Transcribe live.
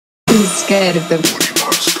I'm scared of them.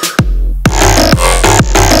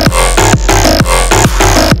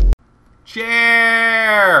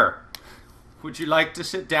 Chair! Would you like to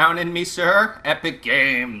sit down in me, sir? Epic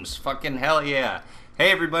Games. Fucking hell yeah.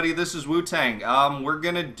 Hey everybody, this is Wutang. We're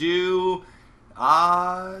gonna do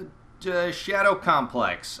Shadow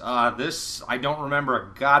Complex. I don't remember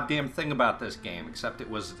a goddamn thing about this game, except it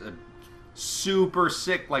was a super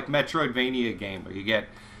sick, like, MetroidVania game where you get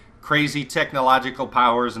crazy technological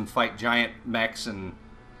powers and fight giant mechs, and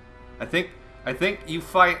I think you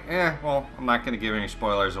fight, well, I'm not gonna give any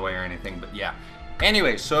spoilers away or anything, but yeah.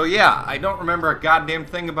 Anyway, so yeah, I don't remember a goddamn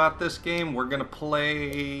thing about this game. We're gonna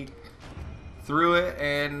play through it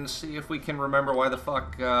and see if we can remember why the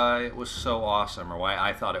fuck it was so awesome, or why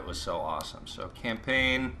I thought it was so awesome. So,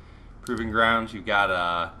 campaign, proving grounds, you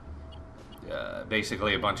got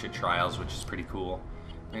basically a bunch of trials, which is pretty cool.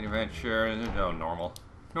 Main adventure, no, normal.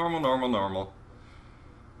 Normal.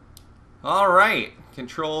 Alright,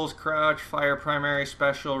 controls, crouch, fire, primary,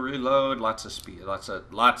 special, reload, lots of speed, lots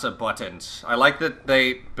of buttons. I like that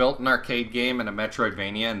they built an arcade game and a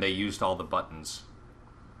Metroidvania and they used all the buttons.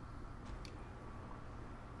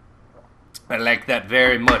 I like that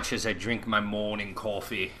very much as I drink my morning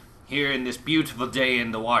coffee here in this beautiful day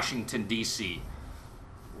in the Washington, D.C.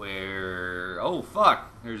 Where, oh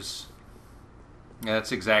fuck, there's, yeah,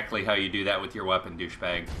 that's exactly how you do that with your weapon,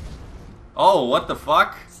 douchebag. Oh, what the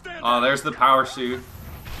fuck? Oh, there's the power suit.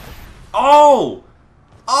 Oh!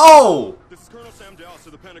 Oh! This is Colonel Sam Dallas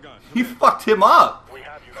of the Pentagon. He fucked him up!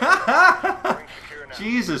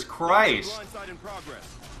 Jesus Christ.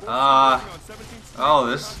 Oh,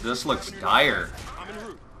 this looks dire.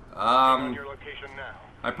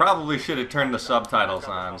 I probably should have turned the subtitles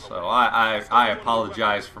on, so I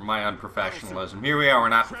apologize for my unprofessionalism. Here we are, we're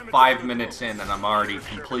not 5 minutes in, and I'm already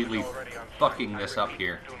completely fucking this up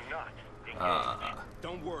here.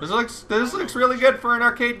 This looks really good for an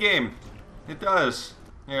arcade game. It does.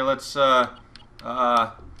 Here, let's pardon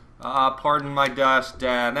my dust.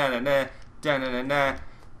 Da-na-na-na, da-na-na-na,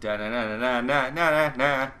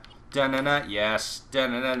 da-na-na-na-na-na-na, da-na-na, yes,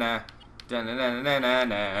 da-na-na-na,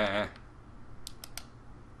 da-na-na-na-na-na.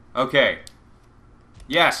 Okay.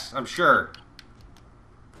 Yes, I'm sure.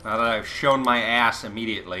 Now that I've shown my ass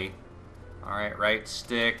immediately. Alright, right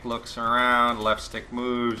stick looks around, left stick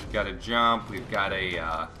moves, we've got a jump, we've got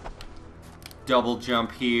a double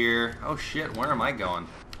jump here. Oh shit, where am I going?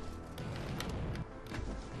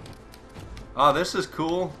 Oh, this is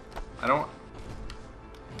cool. I don't...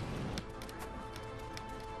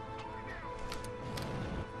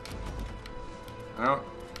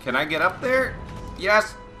 Can I get up there?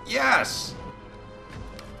 Yes! Yes!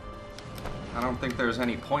 I don't think there's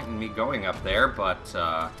any point in me going up there, but,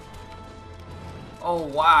 oh,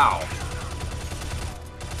 wow.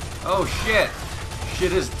 Oh, shit.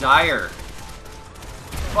 Shit is dire.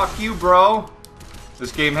 Fuck you, bro.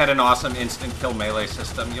 This game had an awesome instant kill melee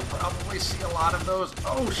system. You'll probably see a lot of those.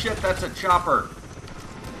 Oh, shit, that's a chopper.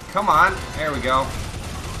 Come on. There we go.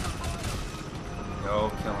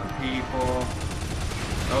 Go, killing people.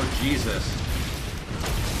 Oh, Jesus.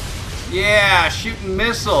 Yeah, shooting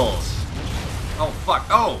missiles. Oh, fuck.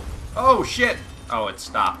 Oh. Oh, shit. Oh, it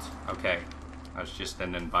stopped. Okay. That was just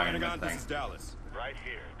an environment thing. This is Dallas. Right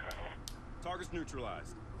here, Colonel. Target's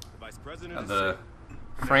neutralized. The Vice President the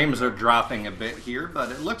frames are dropping a bit here,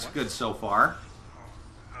 but it looks good so far.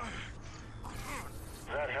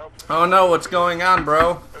 Oh no, what's going on,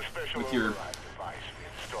 bro? With your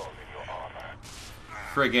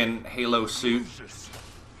friggin' Halo suit.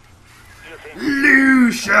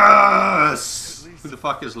 Lucius! Who the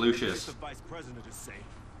fuck is Lucius?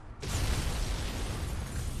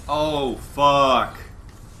 Oh, fuck.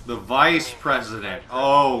 The Vice President.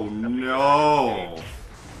 Oh, no.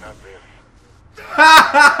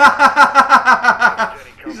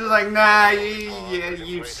 He's just like, nah,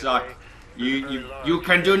 you suck. You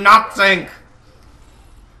can do nothing.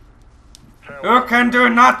 You can do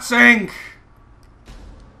nothing.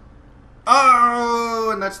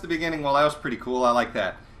 Oh, and that's the beginning. Well, that was pretty cool. I like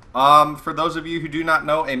that. For those of you who do not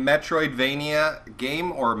know, a Metroidvania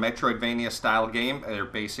game or Metroidvania style game, they're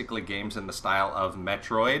basically games in the style of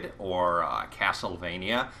Metroid or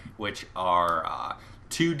Castlevania, which are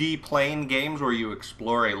 2D plane games where you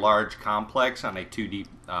explore a large complex on a 2D,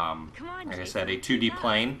 like I said, a 2D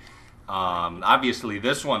plane. Obviously,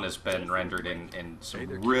 this one has been rendered in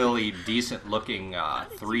some really decent looking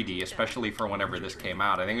 3D, especially for whenever this came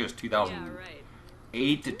out. I think it was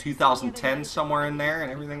 2008 to 2010, somewhere in there,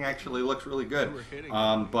 and everything actually looks really good.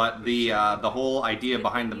 But the whole idea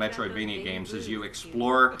behind the Metroidvania games is you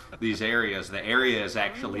explore these areas. The area is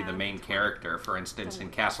actually the main character. For instance, in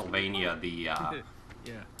Castlevania,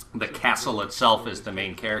 the castle itself is the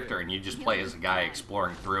main character, and you just play as a guy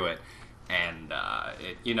exploring through it. And,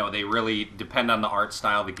 you know, they really depend on the art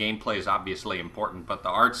style. The gameplay is obviously important, but the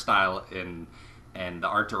art style and the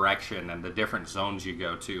art direction and the different zones you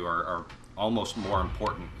go to are almost more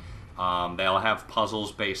important. They'll have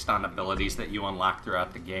puzzles based on abilities that you unlock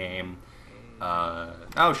throughout the game.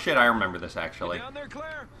 Oh shit, I remember this actually. Down there,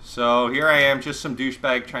 Claire? So here I am, just some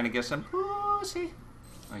douchebag trying to get some pussy.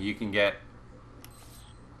 Oh, you can get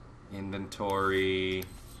inventory.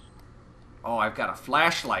 Oh, I've got a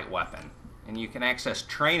flashlight weapon. And you can access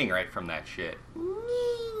training right from that shit.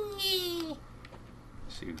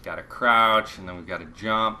 So we've got to crouch, and then we've got to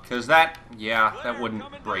jump. Because that, yeah, that wouldn't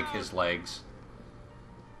break his legs.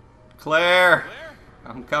 Claire!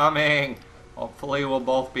 I'm coming. Hopefully we'll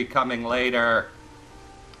both be coming later.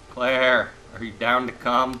 Claire, are you down to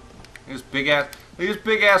come? These big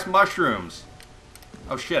ass mushrooms.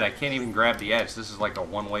 Oh shit, I can't even grab the edge. This is like a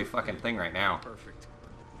one-way fucking thing right now. Perfect.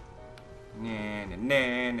 Nah, nah,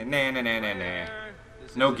 nah, nah, nah, nah, nah, nah.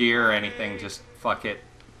 No gear or anything, just fuck it.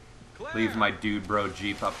 Leave my dude bro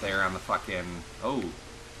Jeep up there on the fucking... Oh.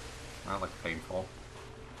 That looks painful.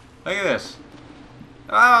 Look at this.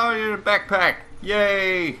 Oh, you're a backpack.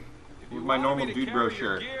 Yay. With my normal dude bro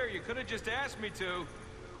shirt. Gear, you could have just asked me to.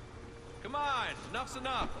 Come on, enough's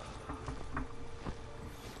enough.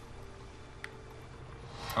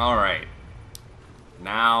 Alright.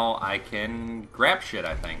 Now I can grab shit,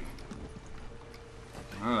 I think.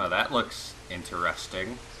 Oh, that looks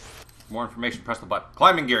interesting. More information, press the button.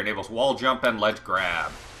 Climbing gear enables wall jump and ledge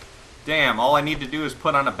grab. Damn, all I need to do is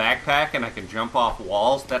put on a backpack and I can jump off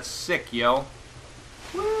walls? That's sick, yo.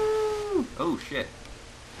 Woo! Oh, shit.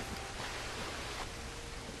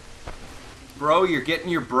 Bro, you're getting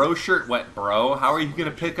your bro shirt wet, bro. How are you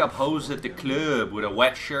gonna pick up hoes at the club with a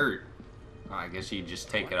wet shirt? Oh, I guess you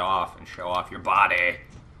just take it off and show off your body.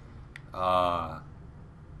 What?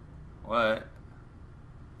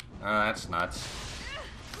 Oh, that's nuts.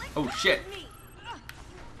 Oh, shit.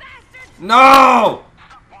 No!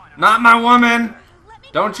 Not my woman!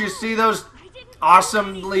 Don't you see those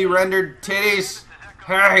awesomely rendered titties?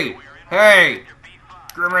 Hey! Hey!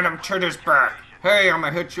 Give me them titties back! Hey, I'm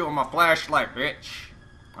gonna hit you with my flashlight, bitch.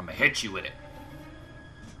 I'm gonna hit you with it.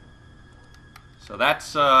 So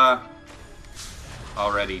that's,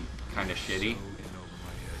 already kind of shitty.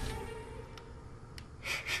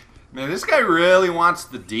 Man, this guy really wants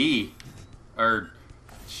the D. Or,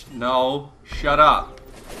 no, shut up.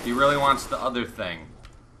 He really wants the other thing.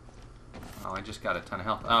 Oh, I just got a ton of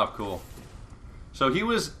health. Oh, cool. So he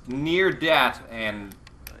was near death, and...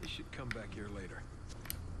 I should come back here later.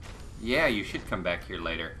 Yeah, you should come back here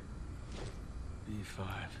later.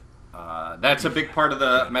 B5. That's a big part of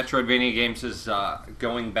the Metroidvania games is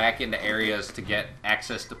going back into areas to get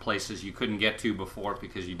access to places you couldn't get to before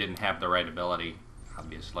because you didn't have the right ability,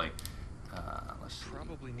 obviously. Let's see.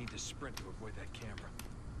 Probably need to sprint to avoid that camera.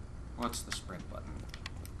 What's the sprint button?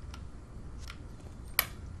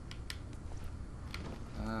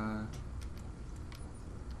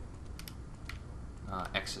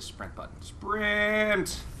 X is sprint button.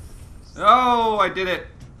 Sprint! Oh, I did it!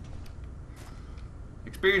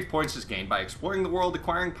 Experience points is gained by exploring the world,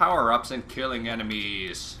 acquiring power-ups, and killing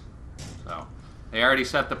enemies. So, they already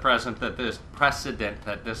set the precedent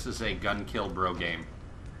that this is a gun kill bro game.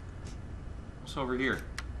 What's over here?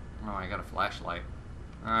 Oh, I got a flashlight.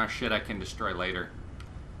 Ah, shit, I can destroy later.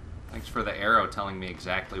 Thanks for the arrow telling me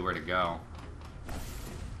exactly where to go.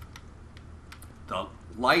 The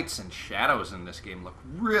lights and shadows in this game look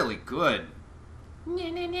really good.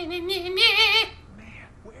 Man,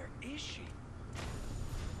 where is she?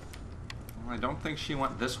 Well, I don't think she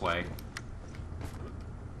went this way.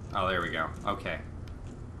 Oh, there we go. Okay.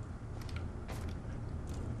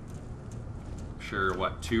 Sure,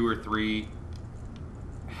 what, 2 or 3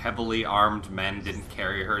 heavily armed men didn't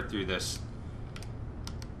carry her through this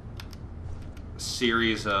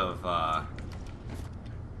series of,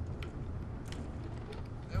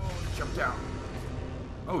 Oh, jump down.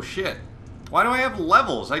 Oh, shit. Why do I have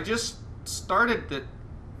levels? I just started the...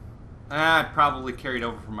 I probably carried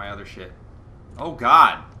over from my other shit. Oh,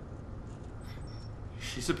 God.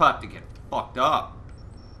 She's about to get fucked up.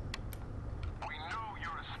 We know you're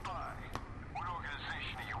a spy. What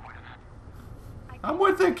organization are you with? I'm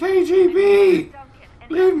with the KGB!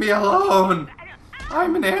 Leave me alone!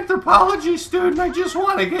 I'm an anthropology student, I just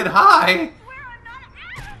want to get high!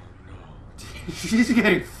 She's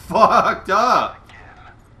getting fucked up!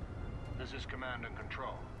 This is Command and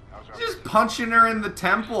Control. How's our Just punching her in the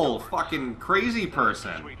temple, fucking crazy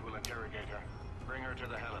person. Suite will interrogate her. Bring her to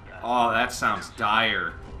the helipad. Oh, that sounds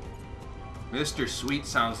dire. Mr. Sweet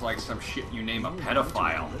sounds like some shit you name a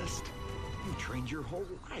pedophile. You trained your whole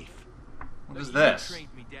life. What is You this?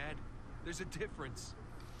 trained me, Dad. There's a difference.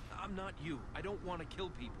 I'm not you. I don't want to kill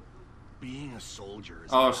people. Being a soldier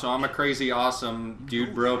is Oh, so I'm a crazy awesome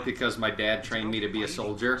dude, bro, because my dad trained me to be a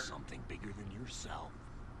soldier? Something bigger than yourself.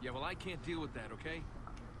 Yeah, well, I can't deal with that, okay?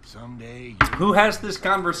 Someday, Who has this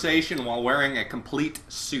conversation while wearing a complete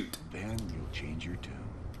suit? then you'll change your tune.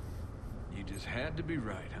 You just had to be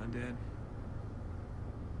right, huh, Dad?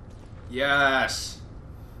 Yes.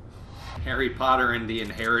 Harry Potter and the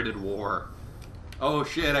Inherited War. Oh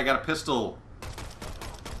shit, I got a pistol.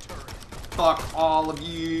 Fuck all of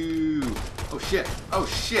you. Oh shit. Oh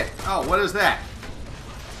shit. Oh, what is that?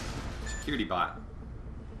 Security bot.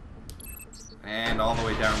 And all the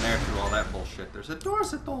way down there through all that bullshit. There's a door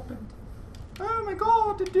that opened. Oh my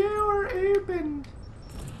god, the door opened.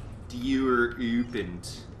 Door opened.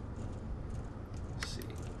 Let's see.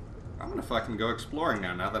 I'm gonna fucking go exploring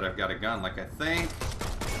now that I've got a gun. Like, I think...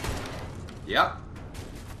 Yep.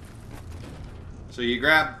 So you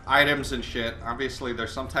grab items and shit. Obviously,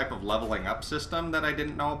 there's some type of leveling up system that I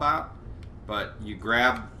didn't know about. But you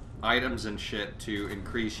grab items and shit to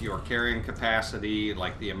increase your carrying capacity,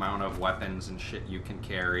 like the amount of weapons and shit you can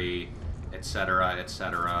carry, etc.,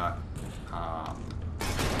 etc.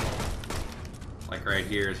 Like right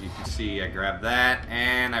here, as you can see, I grabbed that,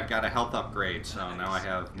 and I've got a health upgrade, so now I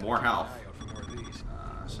have more health.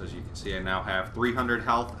 So as you can see, I now have 300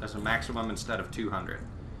 health as a maximum instead of 200.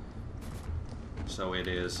 So it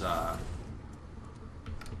is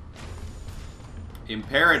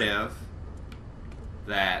imperative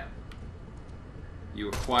that you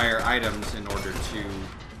acquire items in order to...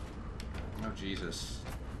 Oh, Jesus.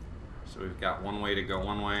 So we've got one way to go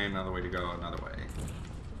one way, another way to go another way.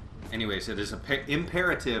 Anyways, it is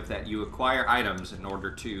imperative that you acquire items in order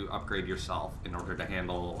to upgrade yourself, in order to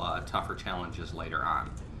handle tougher challenges later on.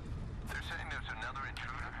 They're saying there's another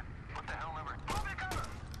intruder? What the hell ever? Oh, they got her!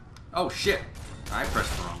 Oh, shit! I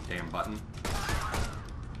pressed the wrong damn button.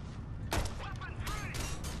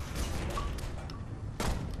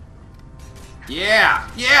 Yeah!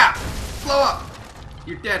 Yeah! Blow up!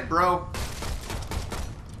 You're dead, bro.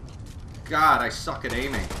 God, I suck at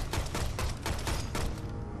aiming.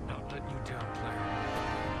 Not letting you down, Claire.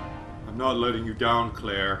 I'm not letting you down,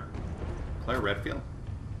 Claire. Claire Redfield?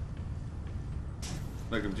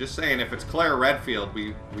 Look, I'm just saying, if it's Claire Redfield,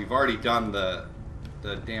 we've already done the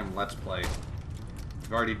damn Let's Play.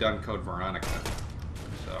 We've already done Code Veronica.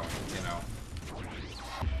 So, you know.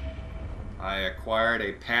 I acquired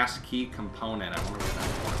a passkey component. I wonder what that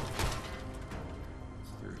was.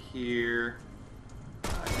 Through here.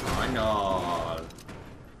 I know.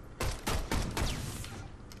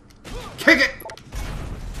 Kick it!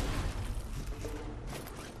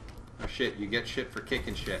 Oh shit, you get shit for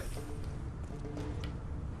kicking shit.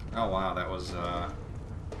 Oh wow, that was,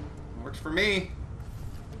 works for me.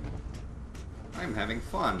 I'm having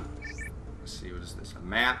fun. Let's see, what is this? A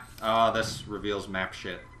map? Oh, this reveals map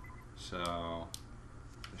shit. So,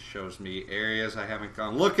 it shows me areas I haven't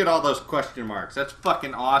gone. Look at all those question marks. That's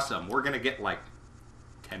fucking awesome. We're gonna get like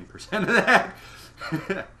 10% of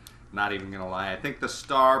that. Not even gonna lie. I think the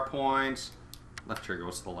star points. Left trigger,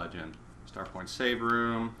 what's the legend? Star point save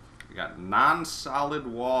room. We got non-solid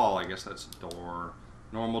wall. I guess that's door.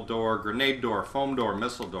 Normal door, grenade door, foam door,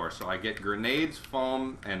 missile door. So I get grenades,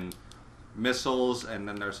 foam, and missiles, and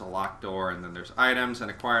then there's a locked door, and then there's items and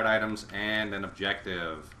acquired items and an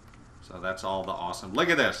objective. So that's all the awesome. Look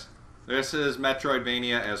at this. This is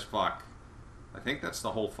Metroidvania as fuck. I think that's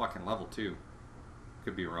the whole fucking level too.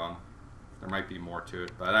 Could be wrong. There might be more to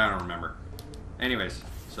it, but I don't remember. Anyways,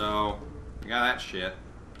 so we got that shit.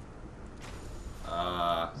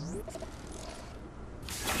 Oh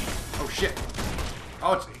shit.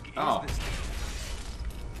 Oh, it's... Oh.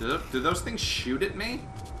 Do those things shoot at me?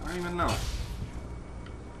 I don't even know.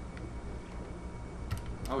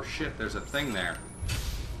 Oh shit, there's a thing there.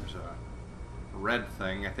 There's a red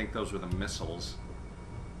thing. I think those were the missiles.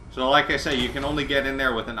 So like I say, you can only get in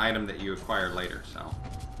there with an item that you acquire later, so...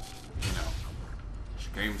 You know. This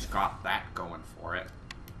game's got that going for it.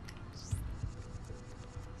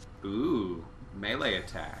 Ooh. Melee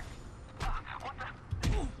attack.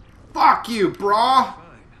 Fuck you, brah!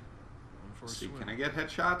 Let's see, can I get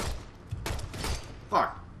headshots?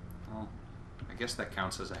 Fuck. Well, I guess that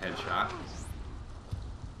counts as a headshot.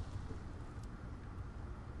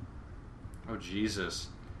 Oh, Jesus.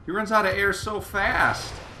 He runs out of air so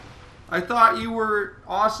fast. I thought you were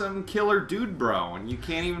awesome killer dude, bro, and you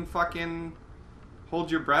can't even fucking hold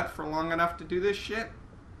your breath for long enough to do this shit?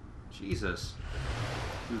 Jesus.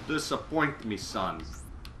 You disappoint me, son.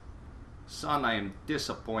 Son, I am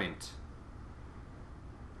disappointed.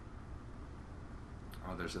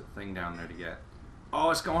 Oh, there's a thing down there to get. Oh,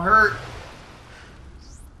 it's gonna hurt!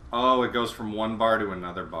 Oh, it goes from one bar to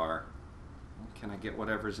another bar. Can I get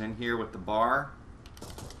whatever's in here with the bar?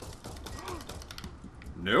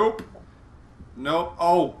 Nope. Nope.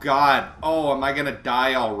 Oh, God. Oh, am I gonna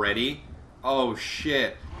die already? Oh,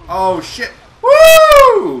 shit. Oh, shit.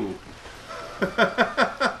 Woo! I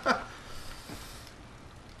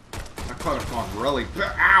could have gone really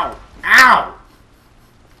bad. Ow! Ow!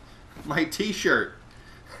 My t-shirt.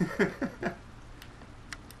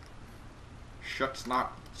 Shit's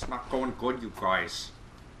not, it's not going good, you guys.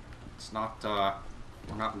 It's not,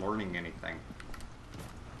 we're not learning anything.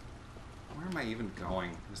 Where am I even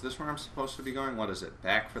going? Is this where I'm supposed to be going? What is it?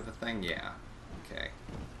 Back for the thing? Yeah. Okay.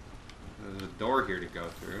 There's a door here to go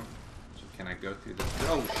through. So can I go through this?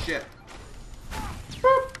 Oh, shit!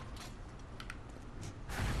 Boop!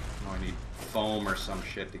 Oh, I need foam or some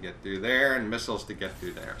shit to get through there, and missiles to get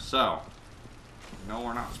through there. So, no,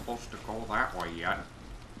 we're not supposed to go that way yet.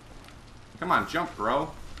 Come on, jump,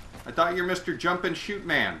 bro. I thought you're Mr. Jump and Shoot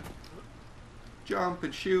Man. Jump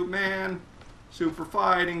and shoot, man. Super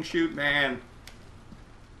fighting, shoot, man.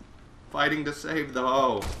 Fighting to save the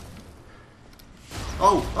hoe.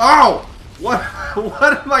 Oh, oh! What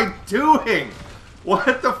am I doing?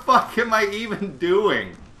 What the fuck am I even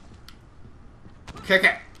doing? Kick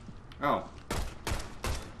it. Oh.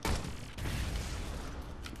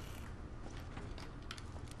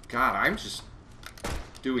 God, I'm just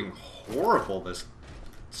doing horrible this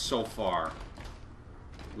so far.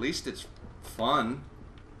 At least it's fun.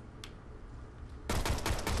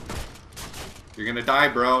 You're gonna die,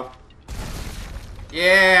 bro.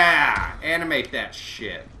 Yeah! Animate that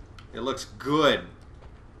shit. It looks good.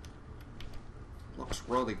 Looks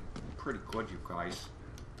really pretty good, you guys.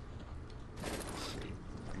 Let's see.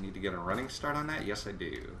 I need to get a running start on that? Yes, I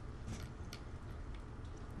do.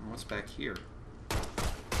 What's back here?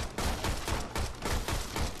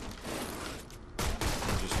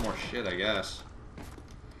 Just more shit, I guess.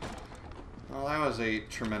 Well, that was a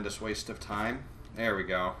tremendous waste of time. There we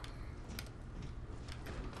go.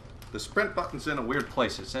 The sprint button's in a weird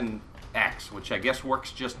place. It's in X, which I guess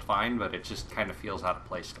works just fine, but it just kind of feels out of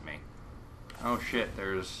place to me. Oh shit,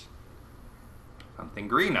 there's something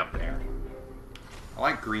green up there. I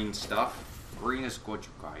like green stuff. Green is good,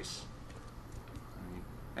 you guys.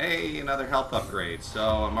 Hey, another health upgrade. So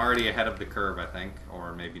I'm already ahead of the curve, I think.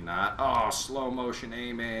 Or maybe not. Oh, slow motion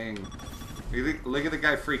aiming. Look at the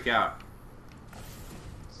guy freak out.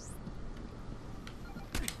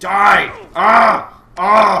 Die! Ah!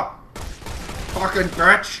 Ah! Fucking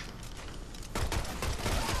bitch!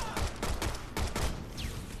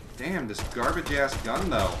 Damn, this garbage-ass gun,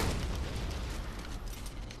 though.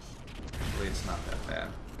 Actually, it's not that bad.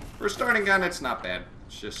 For a starting gun, it's not bad.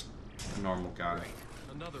 It's just a normal gun.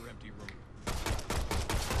 Another empty room.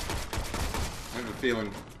 I have a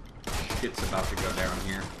feeling shit's about to go down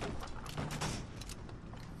here.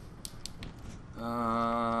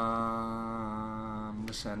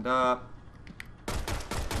 This end up.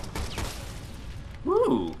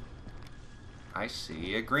 Woo! I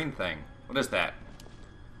see a green thing. What is that?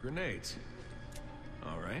 Grenades.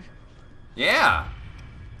 All right. Yeah!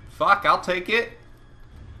 Fuck, I'll take it.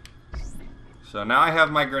 So now I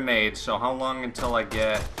have my grenades, so how long until I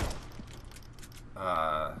get...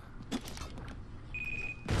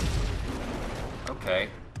 Okay.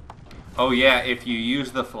 Oh yeah, if you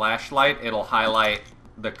use the flashlight, it'll highlight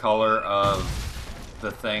the color of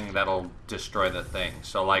the thing that'll destroy the thing.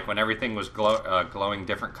 So like when everything was glowing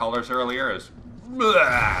different colors earlier, it was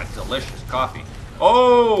delicious coffee.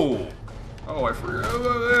 Oh! Oh, I forgot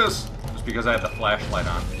about this. It's because I had the flashlight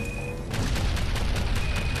on.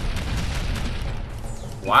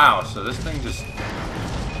 Wow, so this thing just...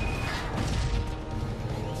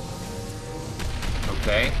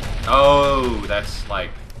 Okay. Oh, that's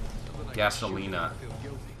like gasolina.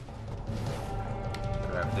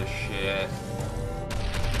 Grab this shit.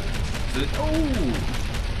 Oh!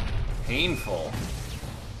 Painful.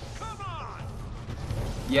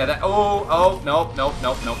 Yeah, that... Oh, oh, nope, nope,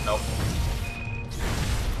 nope, nope, nope.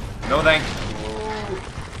 No thank you.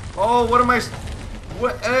 Oh, what am I...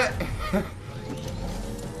 What...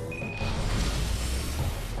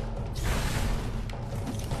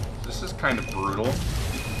 This is kind of brutal.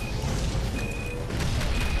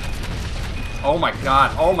 Oh my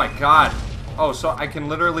god, oh my god. Oh, so I can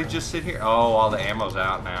literally just sit here. Oh, all the ammo's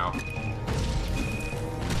out now.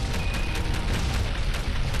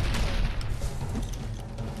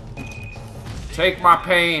 Take my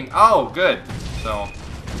pain. Oh, good. So.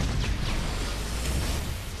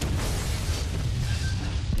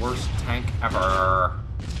 Worst tank ever.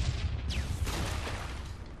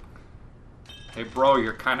 Hey, bro,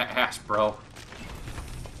 you're kind of ass, bro.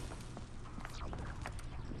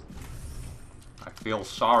 I feel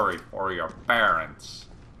sorry for your parents.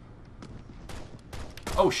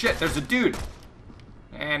 Oh, shit, there's a dude.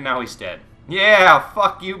 And now he's dead. Yeah,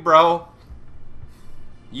 fuck you, bro.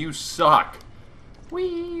 You suck.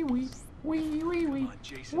 Wee, wee, wee, wee, wee.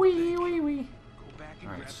 Wee, wee, wee.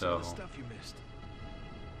 Alright, so...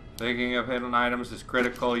 Thinking of hidden items is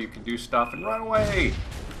critical. You can do stuff and run away.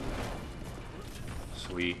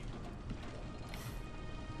 Sweet.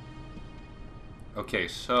 Okay,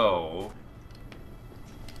 so...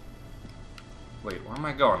 Wait, where am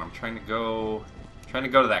I going? I'm trying to go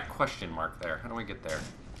to that question mark there. How do I get there?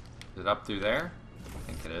 Is it up through there? I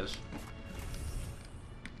think it is.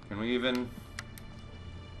 Can we even...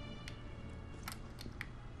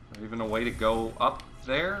 Is there even a way to go up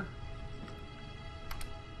there?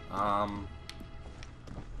 Come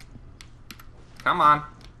on.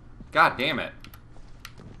 God damn it.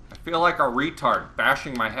 I feel like a retard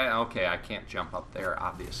bashing my head. Okay, I can't jump up there,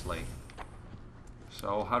 obviously.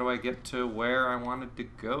 So, how do I get to where I wanted to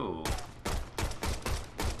go?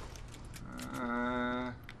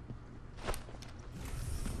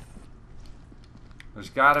 There's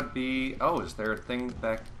gotta be... Oh, is there a thing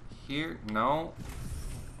back here? No.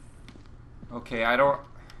 Okay, I don't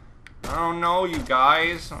know, you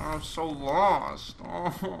guys. I'm so lost.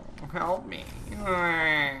 Oh, help me.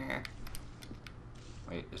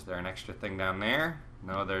 Wait, is there an extra thing down there?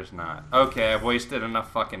 No, there's not. Okay, I've wasted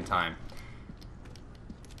enough fucking time.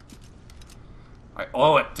 I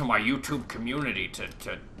owe it to my YouTube community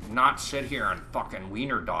to not sit here and fucking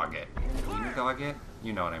wiener dog it. Wiener dog it?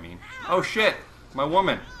 You know what I mean. Oh shit! My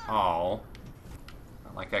woman! Oh.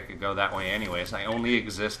 Not like I could go that way anyways. I only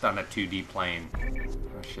exist on a 2D plane.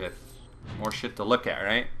 Oh shit. More shit to look at,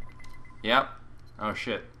 right? Yep. Oh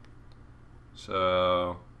shit.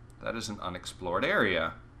 So... that is an unexplored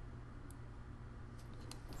area.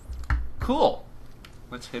 Cool.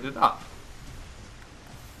 Let's hit it up.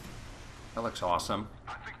 That looks awesome.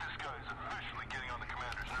 I think this guy is officially getting on the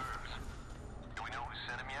commander's nerves. Do we know who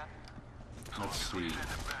sent him yet? Let's see.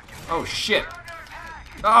 Oh shit.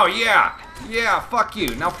 Oh yeah. Yeah, fuck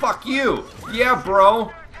you. Now fuck you. Yeah,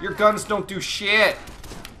 bro. Your guns don't do shit.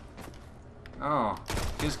 Oh,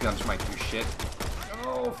 his guns might do shit.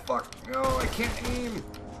 Oh, fuck. No, I can't aim.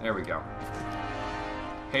 There we go.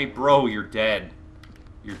 Hey, bro, you're dead.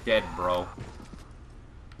 You're dead, bro.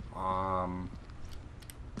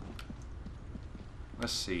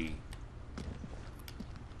 Let's see.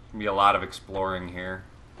 Gonna be a lot of exploring here.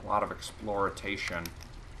 A lot of exploration.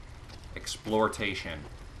 Exploitation.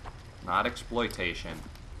 Not exploitation.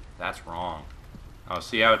 That's wrong. Oh,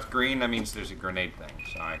 see how it's green? That means there's a grenade thing.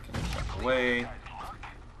 So I can jump away.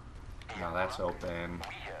 Now that's open.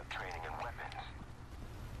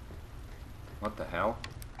 What the hell?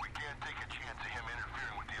 We can't take a chance of him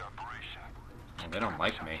interfering with the operation. Oh, they don't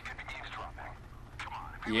like me.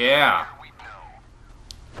 Yeah.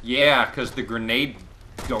 Yeah, because the grenade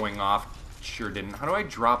going off sure didn't. How do I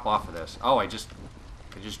drop off of this? Oh, I just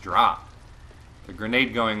dropped. The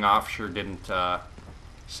grenade going off sure didn't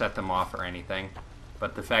set them off or anything.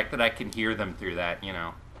 But the fact that I can hear them through that, you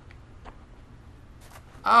know.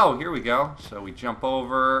 Oh, here we go. So we jump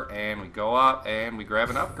over and we go up and we grab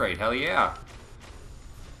an upgrade. Hell yeah.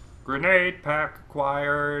 Grenade pack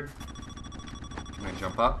acquired. Can I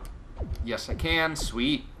jump up? Yes, I can.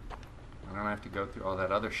 Sweet. I don't have to go through all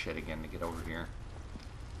that other shit again to get over here.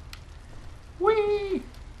 Whee!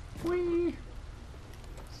 Whee!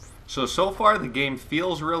 So far the game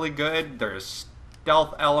feels really good. There's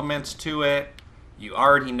stealth elements to it. You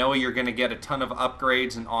already know you're going to get a ton of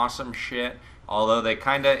upgrades and awesome shit. Although they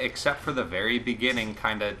kind of, except for the very beginning,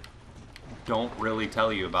 kind of don't really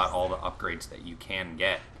tell you about all the upgrades that you can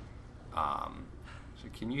get. So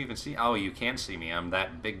can you even see? Oh, you can see me. I'm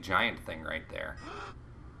that big giant thing right there.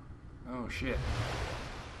 Oh, shit.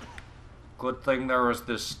 Good thing there was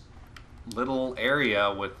this little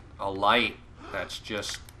area with a light that's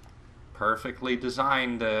just perfectly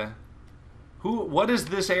designed to... What is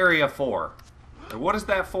this area for? Or what is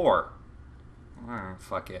that for? Oh,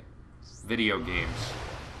 fuck it. Video games.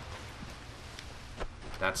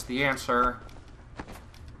 That's the answer.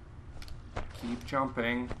 Keep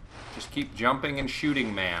jumping. Just keep jumping and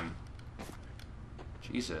shooting, man.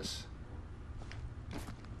 Jesus.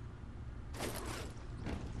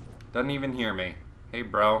 Doesn't even hear me. Hey,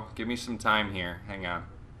 bro, give me some time here. Hang on.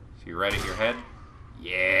 So you right at your head?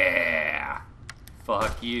 Yeah!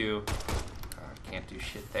 Fuck you. Can't do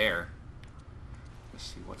shit there. Let's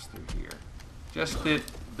see what's through here. Just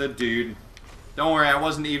the dude. Don't worry, I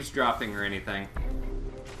wasn't eavesdropping or anything.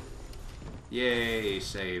 Yay,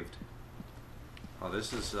 saved. Oh,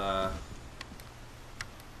 this is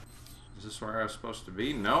this where I was supposed to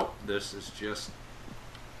be? Nope, this is just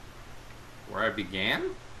where I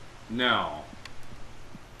began? No.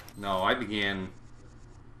 No, I began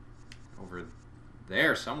over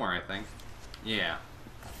there somewhere, I think. Yeah.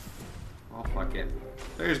 Oh, fuck it.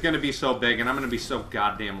 There's gonna be so big, and I'm gonna be so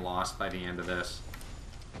goddamn lost by the end of this.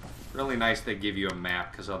 Really nice they give you a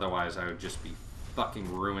map, because otherwise I would just be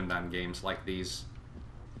fucking ruined on games like these.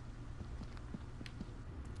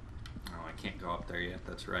 Oh, I can't go up there yet,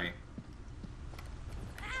 that's right.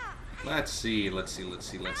 Let's see.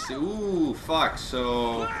 Ooh, fuck,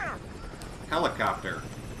 so... Helicopter.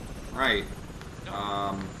 Right.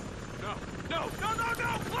 No,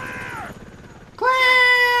 Claire!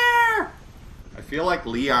 Claire! I feel like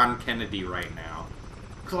Leon Kennedy right now.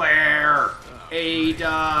 Claire!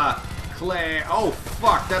 Ada! Claire! Oh,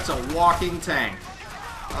 fuck, that's a walking tank.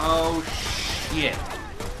 Oh, shit.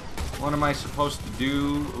 What am I supposed to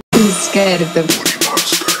do? I'm scared of them.